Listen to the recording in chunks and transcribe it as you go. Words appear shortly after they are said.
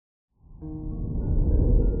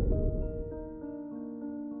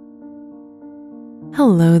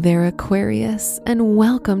Hello there, Aquarius, and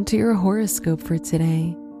welcome to your horoscope for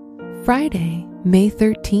today, Friday, May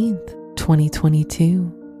 13th, 2022.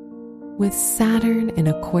 With Saturn in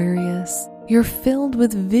Aquarius, you're filled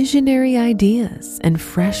with visionary ideas and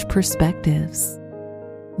fresh perspectives.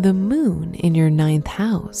 The moon in your ninth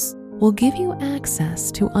house will give you access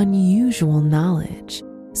to unusual knowledge,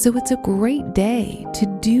 so it's a great day to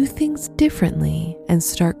do things differently and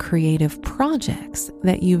start creative projects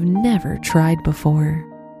that you've never tried before.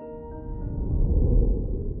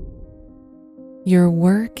 Your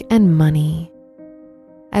work and money.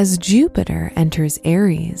 As Jupiter enters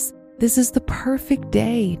Aries, this is the perfect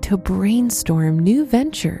day to brainstorm new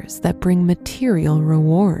ventures that bring material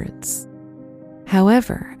rewards.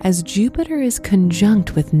 However, as Jupiter is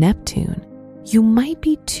conjunct with Neptune, you might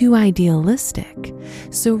be too idealistic,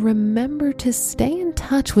 so remember to stay in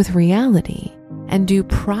touch with reality and do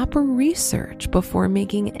proper research before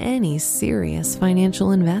making any serious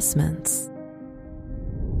financial investments.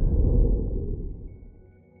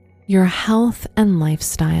 Your health and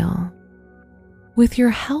lifestyle. With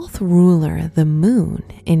your health ruler, the moon,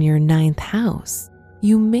 in your ninth house,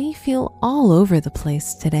 you may feel all over the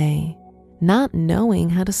place today, not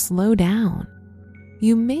knowing how to slow down.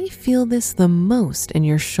 You may feel this the most in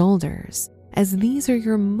your shoulders, as these are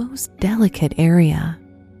your most delicate area.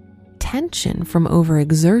 Tension from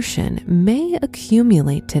overexertion may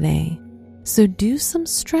accumulate today, so do some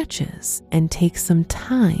stretches and take some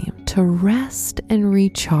time to rest and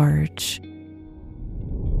recharge.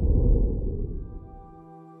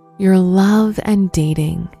 Your love and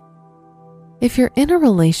dating. If you're in a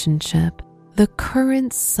relationship, the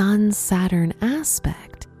current Sun-Saturn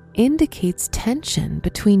aspect indicates tension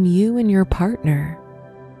between you and your partner.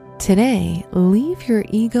 Today, leave your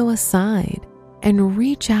ego aside and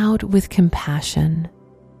reach out with compassion.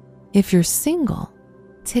 If you're single,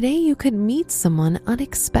 today you could meet someone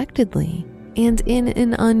unexpectedly and in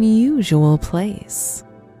an unusual place.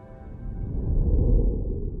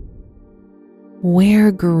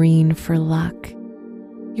 Wear green for luck.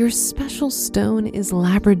 Your special stone is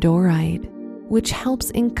labradorite, which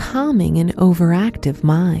helps in calming an overactive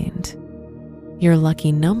mind. Your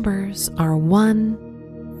lucky numbers are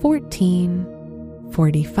 1, 14,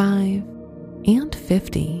 45, and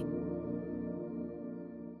 50.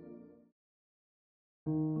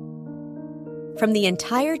 From the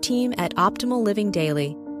entire team at Optimal Living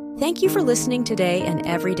Daily, thank you for listening today and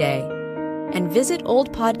every day. And visit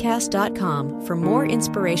oldpodcast.com for more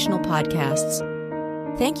inspirational podcasts.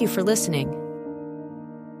 Thank you for listening.